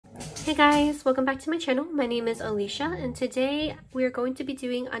Hey guys, welcome back to my channel. My name is Alicia and today we're going to be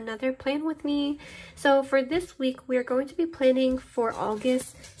doing another plan with me. So for this week, we're going to be planning for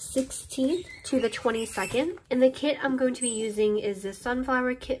August 16th to the 22nd. And the kit I'm going to be using is this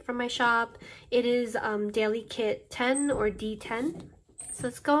sunflower kit from my shop. It is Daily Kit 10 or D10. So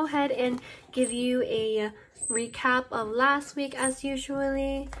let's go ahead and give you a recap of last week as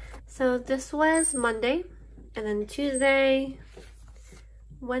usually. So this was Monday, and then Tuesday,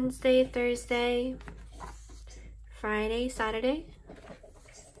 Wednesday, Thursday, Friday, Saturday,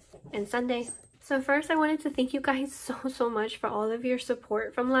 and Sunday. So first I wanted to thank you guys so much for all of your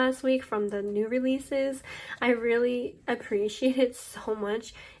support from last week, from the new releases. I really appreciate it so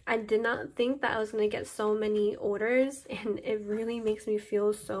much. I did not think that I was going to get so many orders, and it really makes me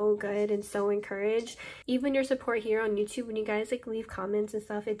feel so good and so encouraged. Even your support here on YouTube, when you guys like leave comments and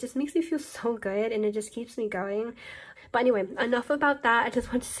stuff, it just makes me feel so good and it just keeps me going. But anyway, enough about that. I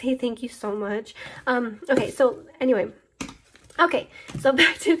just want to say thank you so much. Okay, so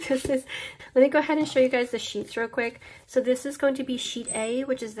back to business. Let me go ahead and show you guys the sheets real quick. So this is going to be sheet A,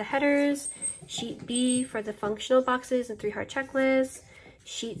 which is the headers, sheet B for the functional boxes and 3-heart checklist,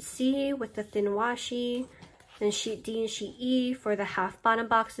 sheet C with the thin washi, then sheet D and sheet E for the half bottom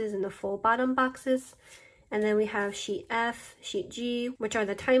boxes and the full bottom boxes. And then we have sheet F, sheet G, which are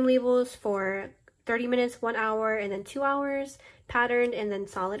the time labels for 30 minutes, 1 hour, and then 2 hours, patterned and then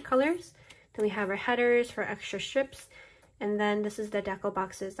solid colors. Then we have our headers for extra strips, and then this is the DECO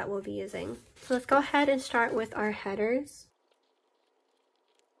boxes that we'll be using. So let's go ahead and start with our headers.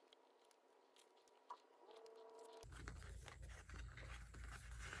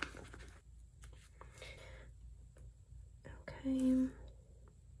 Okay.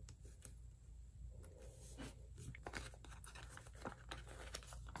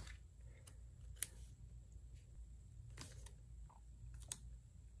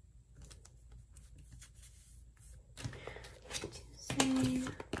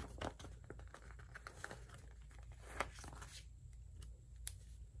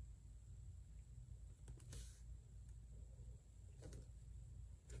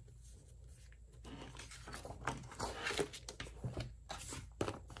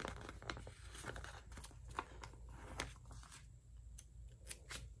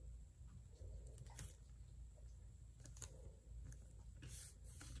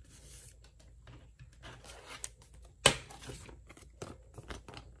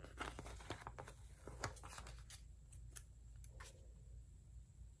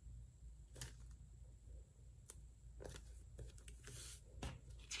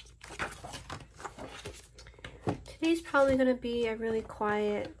 Today's probably going to be a really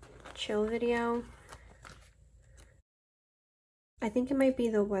quiet, chill video. I think it might be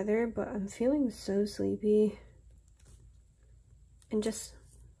the weather, but I'm feeling so sleepy and just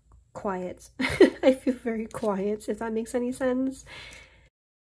quiet. I feel very quiet, if that makes any sense.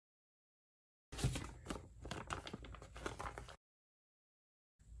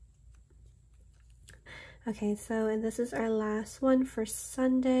 Okay, so and this is our last one for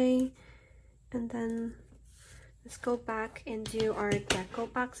Sunday, and then let's go back and do our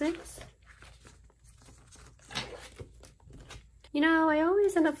DECO boxes. You know, I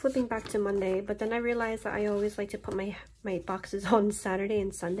always end up flipping back to Monday, but then I realized that I always like to put my boxes on Saturday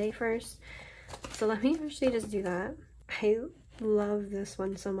and Sunday first. So let me actually just do that. I love this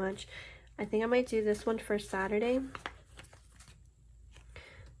one so much. I think I might do this one for Saturday.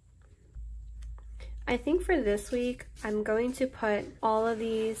 I think for this week, I'm going to put all of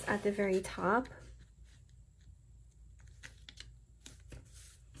these at the very top.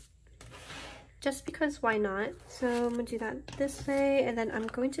 Just because why not? So I'm gonna do that this way, and then I'm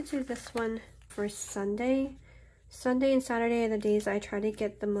going to do this one for Sunday. Sunday and Saturday are the days I try to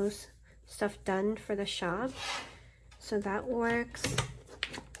get the most stuff done for the shop, so that works.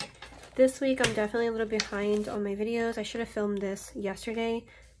 This week I'm definitely a little behind on my videos. I should have filmed this yesterday.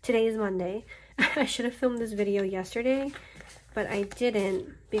 Today is Monday. I should have filmed this video yesterday, but I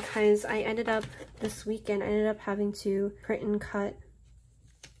didn't because I ended up this weekend having to print and cut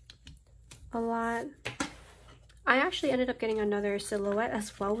a lot. I actually ended up getting another silhouette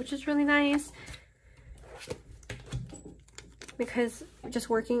as well, which is really nice, because just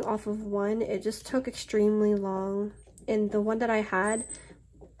working off of one, it just took extremely long, and the one that I had,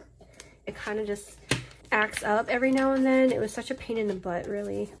 it kind of just acts up every now and then. It was such a pain in the butt,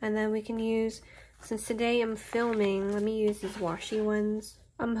 really. And then we can use, since today I'm filming, let me use these washi ones.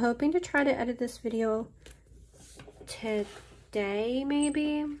 I'm hoping to try to edit this video today,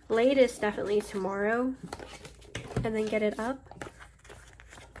 maybe latest definitely tomorrow, and then get it up.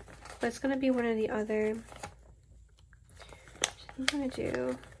 But it's gonna be one or the other. I'm gonna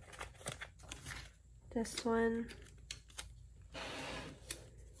do this one.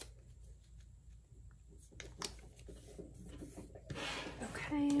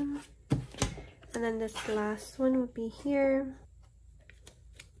 Okay. And then this last one would be here.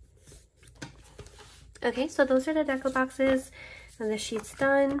 Okay, so those are the deco boxes and the sheet's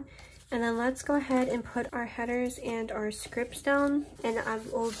done. And then let's go ahead and put our headers and our scripts down, and I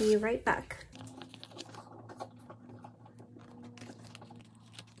will be right back.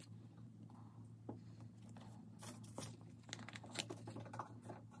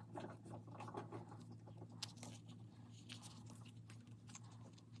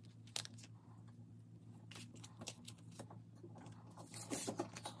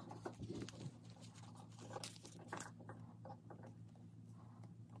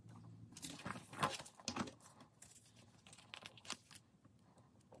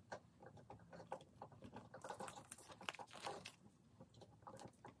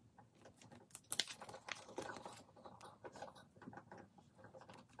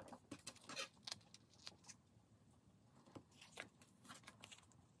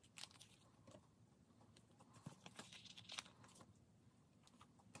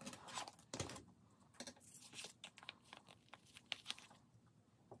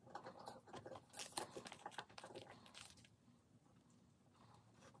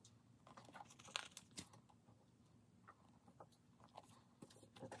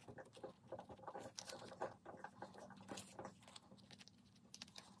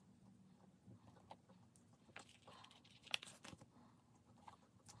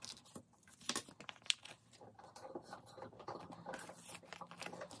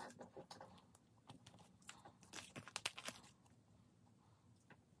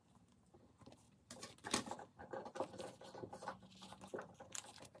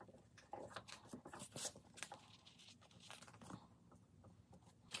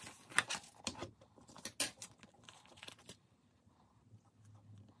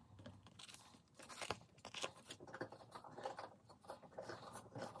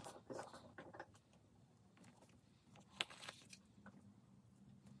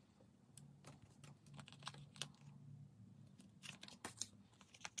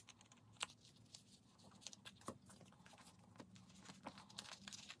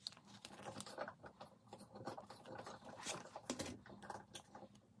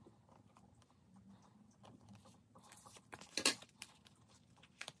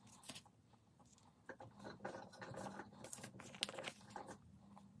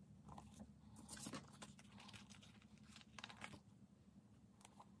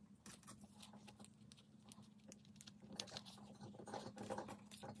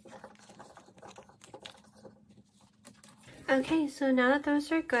 Okay, so now that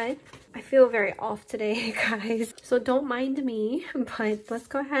those are good, I feel very off today, guys. So don't mind me, but let's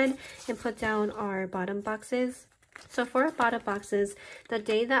go ahead and put down our bottom boxes. So for our bottom boxes, the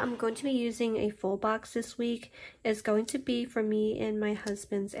day that I'm going to be using a full box this week is going to be for me and my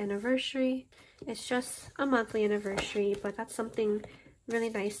husband's anniversary. It's just a monthly anniversary, but that's something really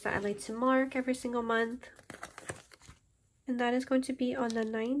nice that I like to mark every single month. And that is going to be on the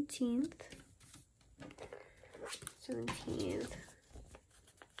 19th. 17th.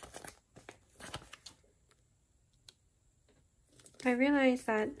 I realized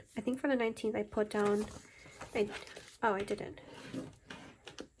that I think for the 19th I put down I didn't.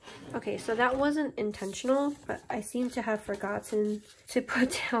 Okay, so that wasn't intentional, but I seem to have forgotten to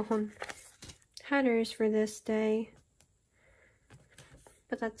put down headers for this day.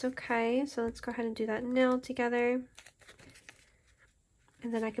 But that's okay. So let's go ahead and do that now together.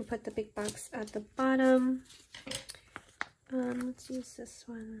 And then I can put the big box at the bottom. Let's use this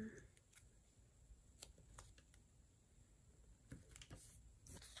one.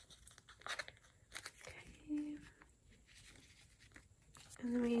 Okay.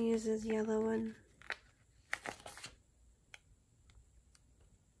 And then we can use this yellow one.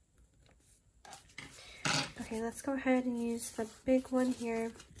 Okay, let's go ahead and use the big one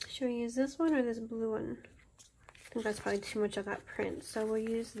here. Should we use this one or this blue one? I think that's probably too much of that print. So we'll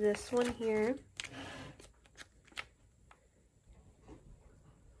use this one here.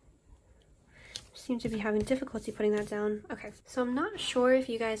 Seem to be having difficulty putting that down. Okay, so I'm not sure if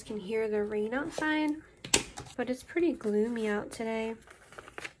you guys can hear the rain outside, but it's pretty gloomy out today.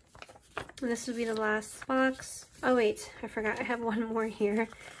 And this will be the last box. Oh wait, I forgot I have one more here.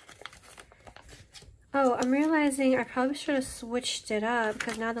 Oh, I'm realizing I probably should have switched it up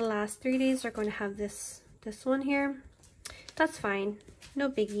because now the last 3 days are going to have this one here. That's fine, no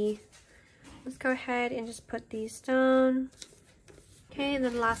biggie. Let's go ahead and just put these down. Okay, and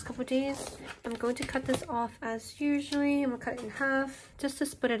then the last couple days, I'm going to cut this off as usually. I'm gonna cut it in half just to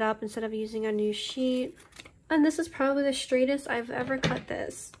split it up instead of using a new sheet. And this is probably the straightest I've ever cut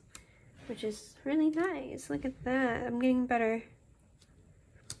this, which is really nice. Look at that, I'm getting better.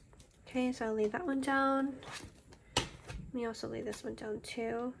 Okay, so I'll lay that one down. Let me also lay this one down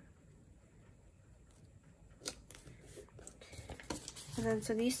too. And then,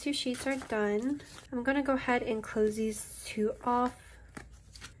 so these two sheets are done. I'm gonna go ahead and close these two off.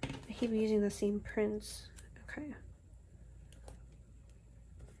 I keep using the same prints. Okay.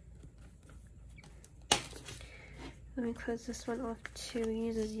 Let me close this one off too.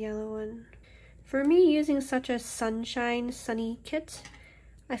 Use this yellow one. For me, using such a sunny kit,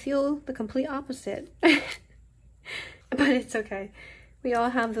 I feel the complete opposite. But it's okay. We all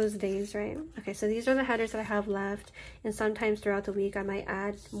have those days, right? Okay, so these are the headers that I have left, and sometimes throughout the week I might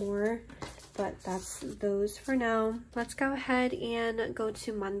add more, but that's those for now. Let's go ahead and go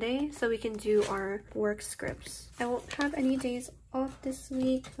to Monday so we can do our work scripts. I won't have any days off this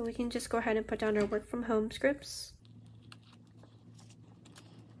week, so we can just go ahead and put down our work from home scripts.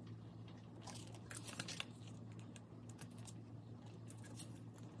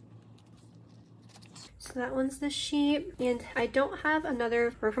 So that one's the sheet, and I don't have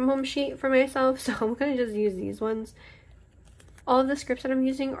another work from home sheet for myself, so I'm gonna just use these ones. All of the scripts that I'm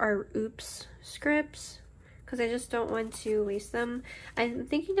using are oops scripts because I just don't want to waste them. I'm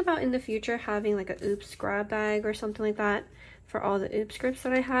thinking about in the future having like a oops grab bag or something like that for all the oops scripts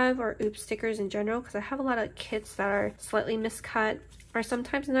that I have, or oops stickers in general, because I have a lot of kits that are slightly miscut, or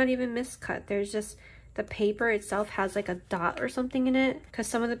sometimes not even miscut. There's just the paper itself has like a dot or something in it, because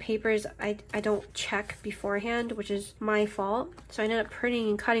some of the papers I don't check beforehand, which is my fault. So I ended up printing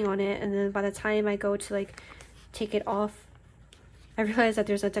and cutting on it, and then by the time I go to like take it off, I realized that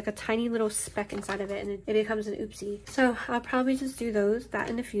there's like a tiny little speck inside of it, and it becomes an oopsie. So I'll probably just do that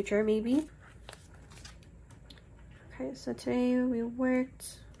in the future maybe. Okay, so today we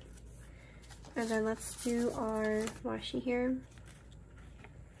worked, and then let's do our washi here.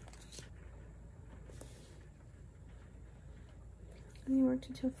 We worked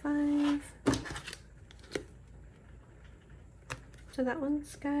until 5. So that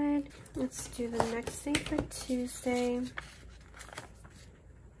one's good. Let's do the next day for Tuesday.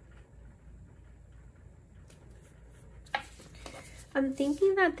 I'm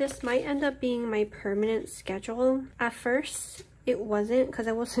thinking that this might end up being my permanent schedule. At first, it wasn't, because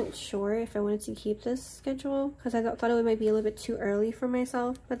I wasn't sure if I wanted to keep this schedule, because I thought it might be a little bit too early for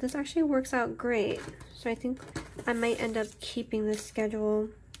myself, but this actually works out great. So I think I might end up keeping this schedule.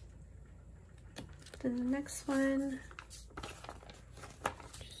 Then the next one,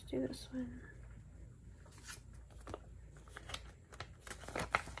 just do this one.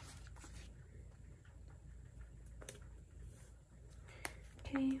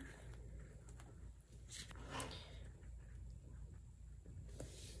 Okay.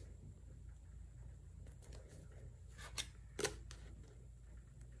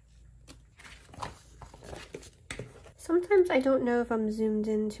 Sometimes I don't know if I'm zoomed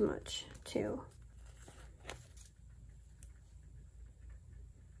in too much, too.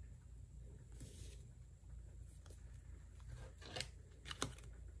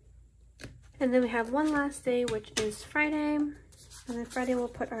 And then we have one last day, which is Friday. And then Friday we'll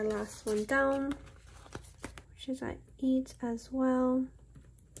put our last one down, which is at 8 as well.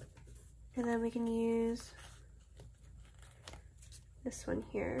 And then we can use this one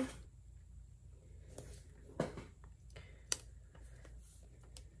here.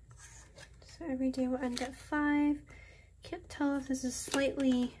 So every day will end at 5. Can't tell if this is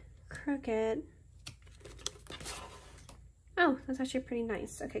slightly crooked. Oh, that's actually pretty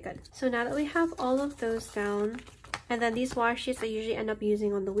nice. Okay, good. So now that we have all of those down, and then these washi sheets I usually end up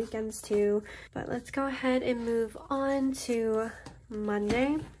using on the weekends too, but let's go ahead and move on to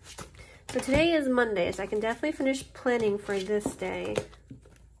Monday. So today is Monday, so I can definitely finish planning for this day.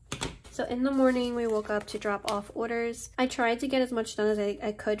 So in the morning, we woke up to drop off orders. I tried to get as much done as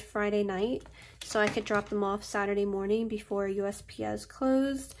I could Friday night, so I could drop them off Saturday morning before USPS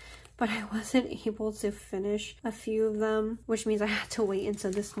closed, but I wasn't able to finish a few of them, which means I had to wait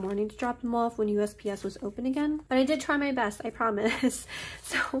until this morning to drop them off when USPS was open again. But I did try my best, I promise.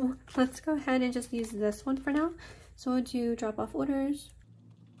 So let's go ahead and just use this one for now. So we'll do drop off orders.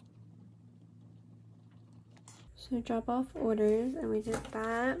 So drop off orders, and we did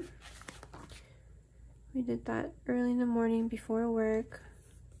that. We did that early in the morning before work.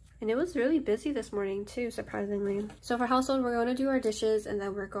 And it was really busy this morning too, surprisingly. So for household, we're going to do our dishes, and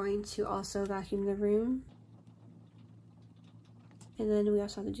then we're going to also vacuum the room. And then we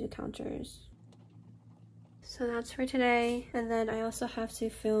also have to do the counters. So that's for today. And then I also have to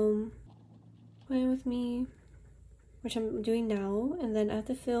film Plan With Me, which I'm doing now. And then I have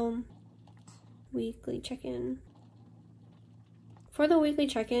to film weekly check-in. For the weekly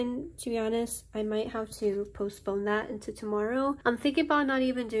check-in, to be honest, I might have to postpone that into tomorrow. I'm thinking about not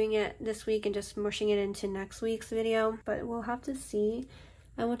even doing it this week and just mushing it into next week's video, but we'll have to see.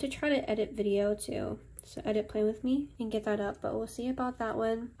 I want to try to edit video too. So edit Plan With Me and get that up, but we'll see about that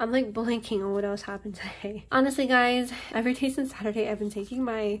one. I'm like blanking on what else happened today. Honestly guys, every day since Saturday I've been taking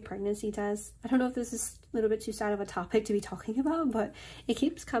my pregnancy test. I don't know if this is a little bit too sad of a topic to be talking about, but it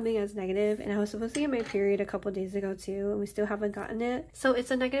keeps coming as negative, and I was supposed to get my period a couple days ago too, and we still haven't gotten it. So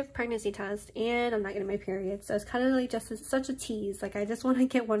it's a negative pregnancy test and I'm not getting my period, so it's kind of like just such a tease. Like I just want to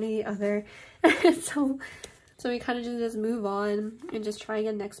get one or the other. So we kind of just move on and just try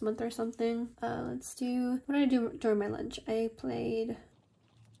again next month or something. Let's do, what did I do during my lunch? I played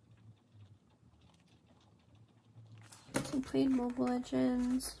Mobile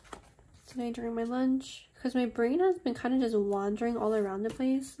Legends today during my lunch, because my brain has been kind of just wandering all around the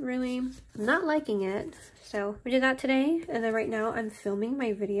place, really. I'm not liking it. So we did that today, and then right now I'm filming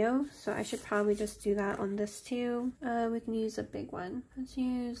my video, so I should probably just do that on this too. We can use a big one. Let's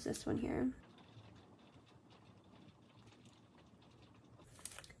use this one here.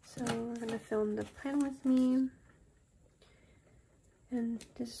 So we're gonna film the Plan With Me, and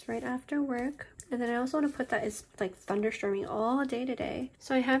this is right after work. And then I also want to put that it's like thunderstorming all day today.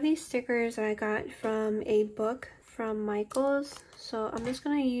 So I have these stickers that I got from a book from Michael's. So I'm just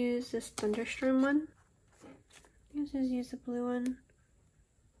gonna use this thunderstorm one. Let's just use the blue one.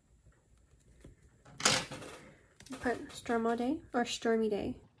 Put storm all day or stormy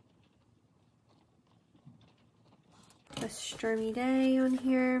day. A stormy day on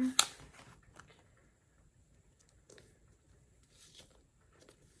here.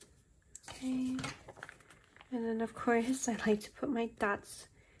 Okay. And then of course I like to put my dots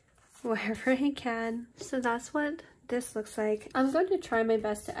wherever I can. So that's what this looks like. I'm going to try my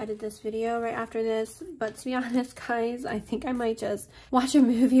best to edit this video right after this, but to be honest guys, I think I might just watch a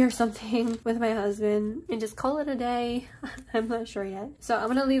movie or something with my husband and just call it a day. I'm not sure yet. So I'm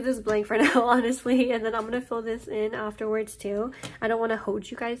gonna leave this blank for now, honestly, and then I'm gonna fill this in afterwards too. I don't want to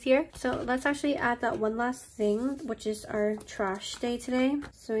hold you guys here. So let's actually add that one last thing, which is our trash day today.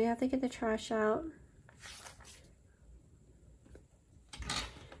 So we have to get the trash out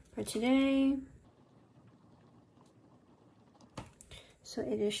for today. So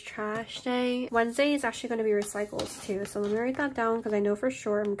it is trash day. Wednesday is actually going to be recycles too. So let me write that down because I know for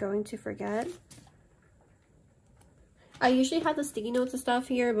sure I'm going to forget. I usually have the sticky notes and stuff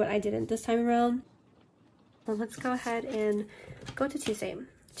here, but I didn't this time around. Well, let's go ahead and go to Tuesday.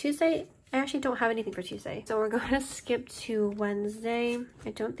 Tuesday, I actually don't have anything for Tuesday. So we're going to skip to Wednesday.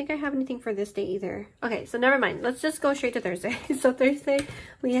 I don't think I have anything for this day either. Okay, so never mind. Let's just go straight to Thursday. So Thursday,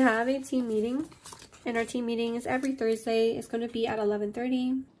 we have a team meeting. And our team meeting is every Thursday. It's going to be at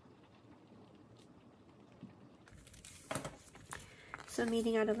 11:30. So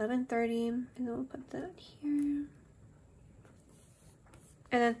meeting at 11:30. And then we'll put that here.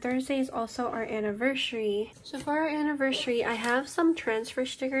 And then Thursday is also our anniversary. So for our anniversary, I have some transfer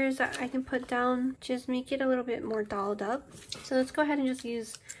stickers that I can put down. Just make it a little bit more dolled up. So let's go ahead and just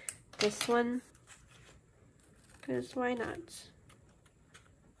use this one. Because why not?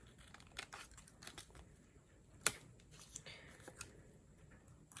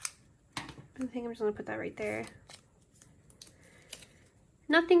 I think I'm just gonna put that right there.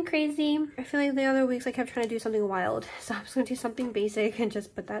 Nothing crazy. I feel like the other weeks I kept trying to do something wild, so I'm just gonna do something basic and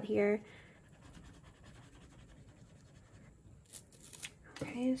just put that here.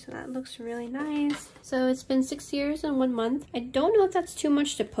 Okay, so that looks really nice. So it's been 6 years and 1 month. I don't know if that's too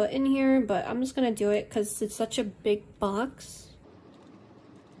much to put in here, but I'm just gonna do it because it's such a big box.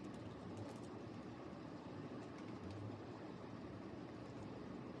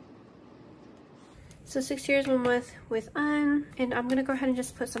 So 6 years, 1 month with Anne, and I'm gonna go ahead and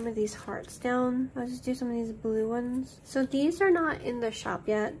just put some of these hearts down. I'll just do some of these blue ones. So these are not in the shop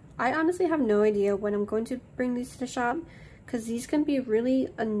yet. I honestly have no idea when I'm going to bring these to the shop, because these can be really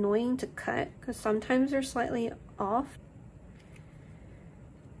annoying to cut because sometimes they're slightly off.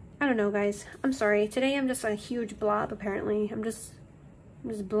 I don't know guys, I'm sorry. Today I'm just a huge blob apparently. I'm just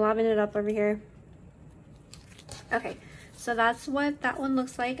blobbing it up over here. Okay. So that's what that one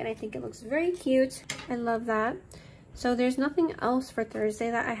looks like, and I think it looks very cute. I love that. So there's nothing else for Thursday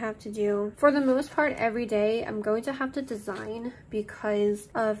that I have to do. For the most part, every day I'm going to have to design because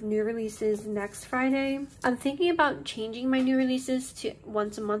of new releases next Friday. I'm thinking about changing my new releases to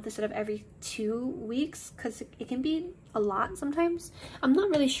once a month instead of every 2 weeks because it can be a lot sometimes. I'm not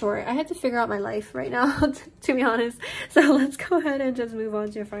really sure. I have to figure out my life right now, to be honest. So let's go ahead and just move on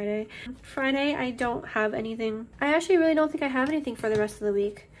to Friday. Friday, I don't have anything. I actually really don't think I have anything for the rest of the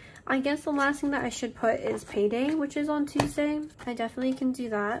week. I guess the last thing that I should put is payday, which is on Tuesday. I definitely can do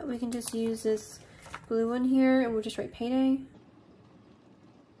that. We can just use this blue one here and we'll just write payday.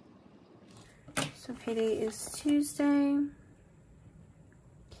 So payday is Tuesday.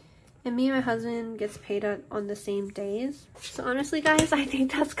 And me and my husband gets paid on the same days. So honestly, guys, I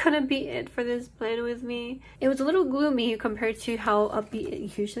think that's gonna be it for this plan with me. It was a little gloomy compared to how upbeat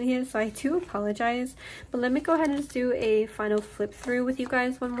it usually is, so I do apologize. But let me go ahead and just do a final flip through with you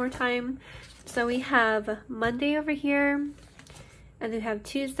guys one more time. So we have Monday over here, and then we have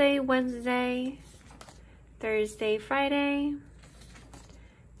Tuesday, Wednesday, Thursday, Friday,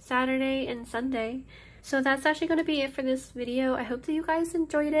 Saturday, and Sunday. So that's actually going to be it for this video. I hope that you guys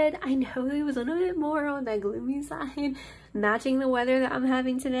enjoyed it. I know it was a little bit more on that gloomy side, matching the weather that I'm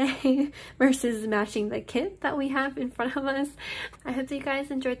having today versus matching the kit that we have in front of us. I hope that you guys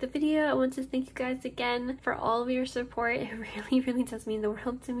enjoyed the video. I want to thank you guys again for all of your support. It really does mean the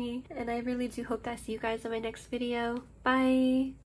world to me. And I really do hope that I see you guys in my next video. Bye!